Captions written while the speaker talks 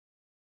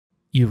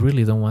You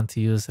really don't want to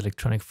use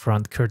electronic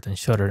front curtain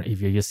shutter if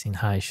you're using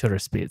high shutter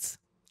speeds.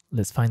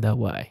 Let's find out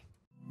why.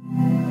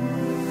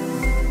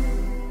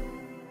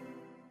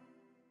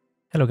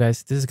 Hello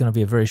guys, this is going to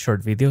be a very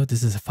short video.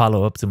 This is a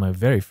follow-up to my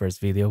very first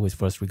video,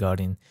 which was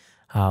regarding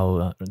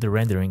how the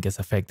rendering gets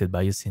affected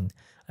by using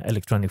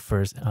electronic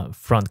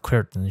front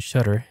curtain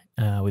shutter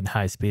with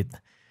high speed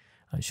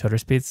shutter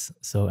speeds.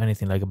 So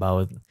anything like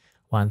about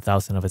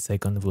 1,000 of a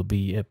second will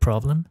be a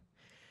problem.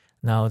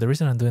 Now, the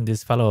reason I'm doing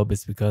this follow-up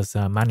is because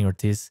Manny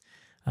Ortiz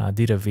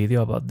did a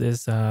video about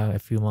this a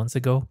few months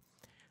ago.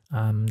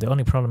 The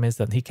only problem is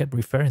that he kept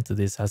referring to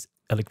this as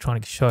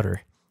electronic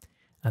shutter,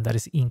 and that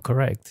is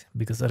incorrect,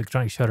 because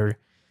electronic shutter,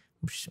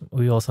 which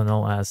we also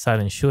know as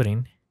silent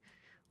shooting,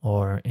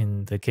 or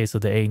in the case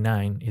of the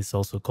A9, is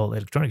also called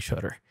electronic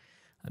shutter.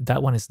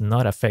 That one is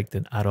not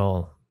affected at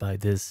all by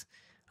this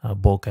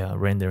bokeh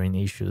rendering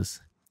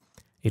issues.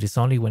 It is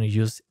only when you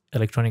use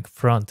electronic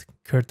front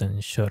curtain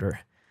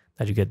shutter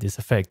that you get this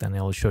effect, and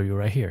I'll show you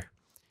right here.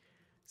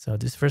 So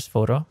this first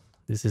photo,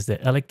 this is the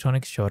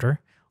electronic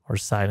shutter or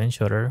silent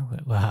shutter,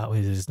 how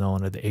it is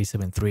known as the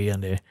A7 III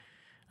and the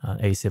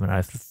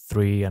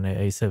A7R3 and the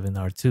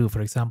A7R2, for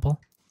example.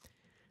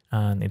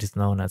 And it is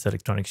known as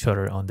electronic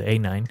shutter on the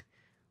A9.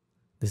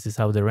 This is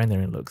how the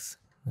rendering looks.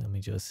 Let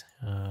me just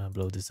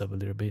blow this up a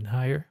little bit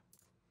higher.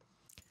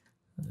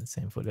 And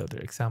same for the other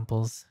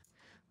examples.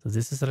 So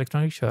this is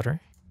electronic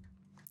shutter.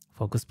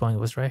 Focus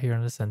point was right here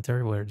in the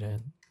center where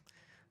the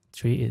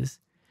tree is.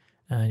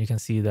 And you can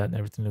see that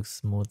everything looks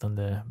smooth on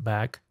the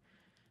back.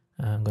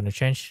 I'm going to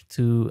change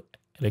to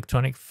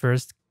electronic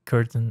front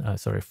curtain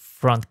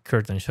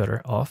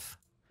shutter off.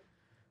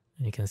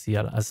 And you can see,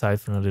 aside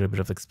from a little bit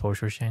of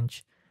exposure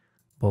change,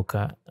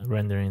 bokeh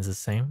rendering is the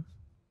same.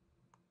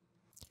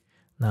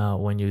 Now,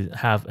 when you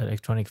have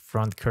electronic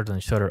front curtain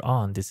shutter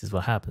on, this is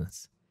what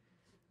happens.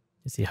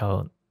 You see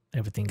how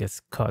everything gets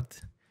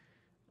cut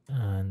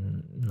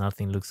and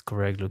nothing looks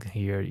correct. Look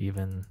here,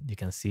 even you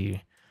can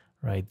see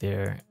right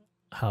there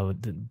how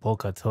the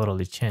bokeh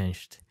totally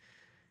changed.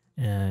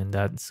 And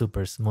that's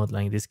super smooth.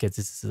 Like in this case,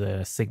 this is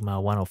a Sigma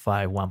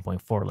 105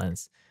 1.4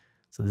 lens.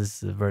 So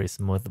this is a very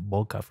smooth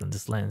bokeh from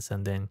this lens.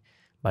 And then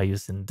by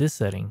using this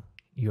setting,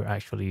 you're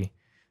actually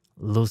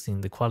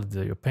losing the quality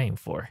that you're paying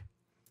for.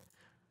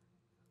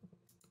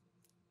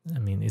 I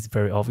mean, it's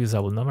very obvious. I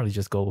would normally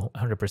just go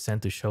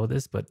 100% to show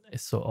this, but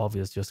it's so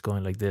obvious just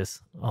going like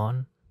this,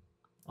 on,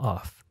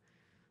 off.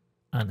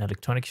 An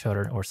electronic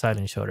shutter or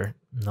silent shutter,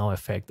 no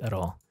effect at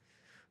all.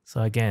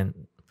 So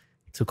again,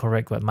 to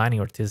correct what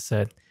Manny Ortiz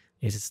said,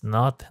 it is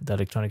not the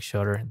electronic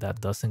shutter that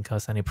doesn't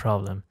cause any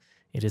problem.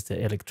 It is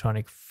the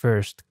electronic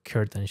first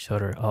curtain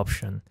shutter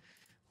option,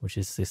 which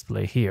is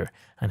displayed here.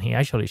 And he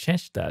actually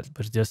changed that,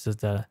 but just as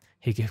that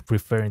he kept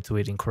referring to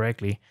it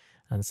incorrectly,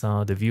 and some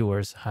of the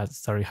viewers had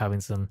started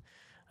having some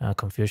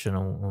confusion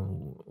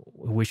on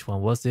which one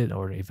was it,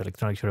 or if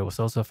electronic shutter was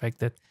also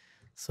affected.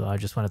 So I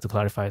just wanted to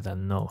clarify that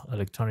no,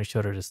 electronic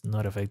shutter is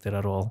not affected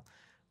at all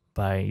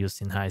by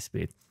using high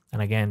speed.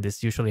 And again,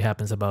 this usually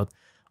happens about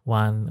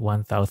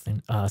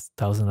 1,000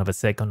 of a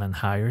second and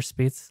higher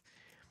speeds.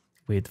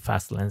 With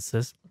fast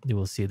lenses, you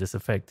will see this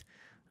effect.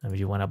 And if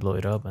you want to blow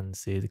it up and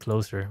see it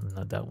closer,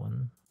 not that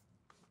one,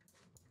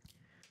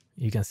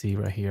 you can see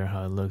right here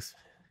how it looks.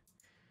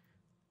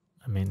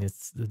 I mean,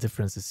 the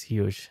difference is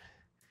huge.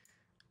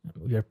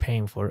 We are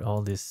paying for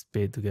all this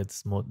speed to get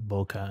smooth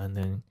bokeh, and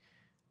then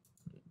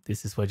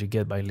this is what you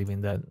get by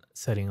leaving that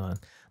setting on.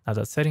 Now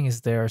that setting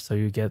is there, so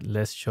you get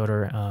less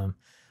shutter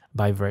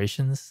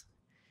vibrations,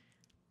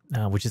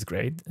 which is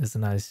great. It's a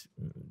nice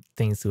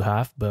thing to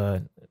have,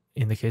 but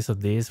in the case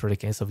of this, for the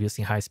case of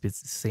using high-speed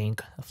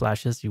sync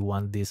flashes, you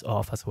want this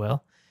off as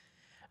well.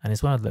 And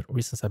it's one of the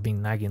reasons I've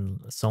been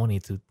nagging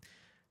Sony to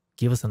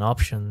give us an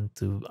option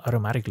to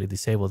automatically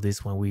disable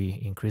this when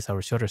we increase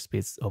our shutter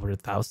speeds over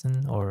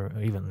 1,000 or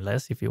even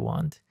less if you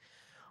want.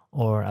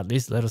 Or at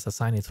least let us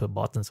assign it to a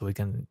button so we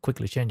can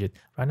quickly change it.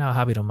 Right now I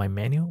have it on my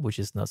menu, which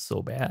is not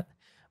so bad.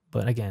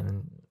 But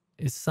again,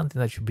 it's something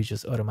that should be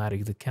just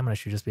automatic. The camera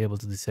should just be able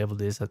to disable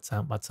this at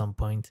some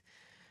point,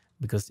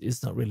 because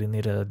it's not really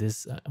needed.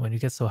 This when you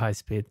get so high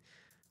speed,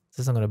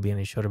 there's not going to be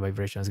any shutter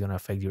vibration. It's going to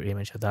affect your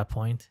image at that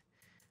point.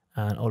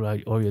 And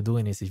all you're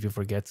doing is, if you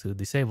forget to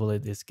disable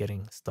it, is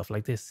getting stuff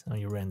like this on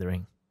your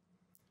rendering.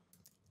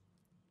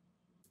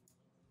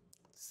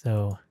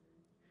 So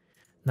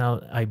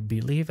now I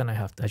believe, and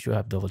I should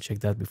have double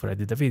checked that before I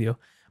did the video,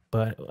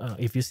 but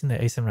if using the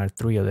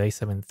A7R3 or the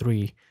A7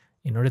 III,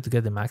 in order to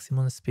get the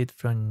maximum speed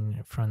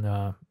from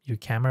your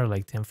camera,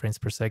 like 10 frames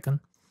per second,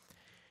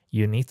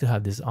 you need to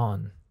have this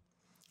on.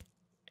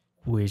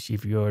 Which,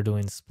 if you're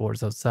doing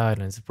sports outside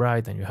and it's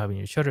bright and you're having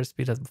your shutter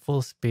speed at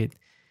full speed,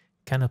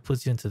 kind of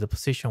puts you into the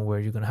position where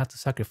you're going to have to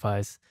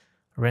sacrifice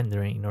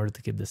rendering in order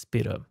to keep the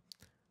speed up.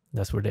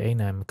 That's where the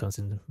A9 comes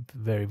in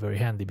very, very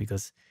handy,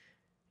 because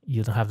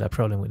you don't have that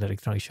problem with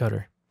electronic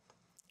shutter.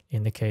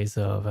 In the case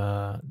of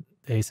the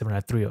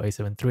A7R3 or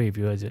A7 III, if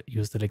you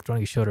use the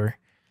electronic shutter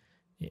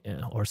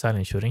or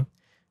silent shooting,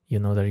 you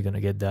know that you're going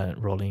to get that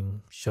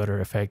rolling shutter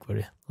effect where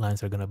the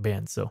lines are going to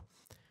bend. So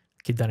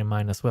keep that in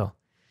mind as well.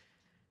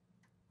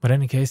 But in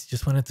any case,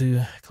 just wanted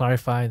to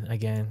clarify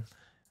again,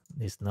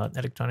 it's not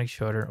electronic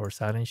shutter or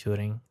silent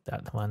shooting.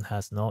 That one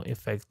has no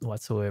effect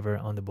whatsoever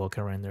on the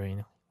bokeh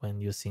rendering when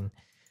using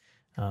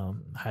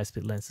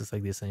high-speed lenses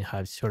like this and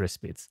high shutter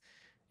speeds.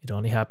 It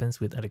only happens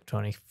with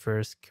electronic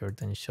first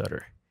curtain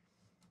shutter.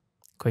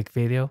 Quick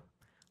video.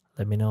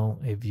 Let me know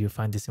if you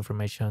find this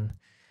information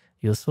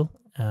useful.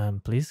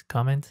 Please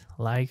comment,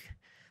 like,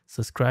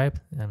 subscribe.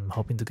 I'm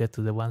hoping to get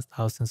to the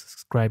 1,000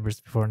 subscribers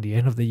before the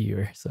end of the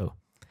year. So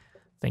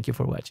thank you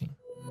for watching.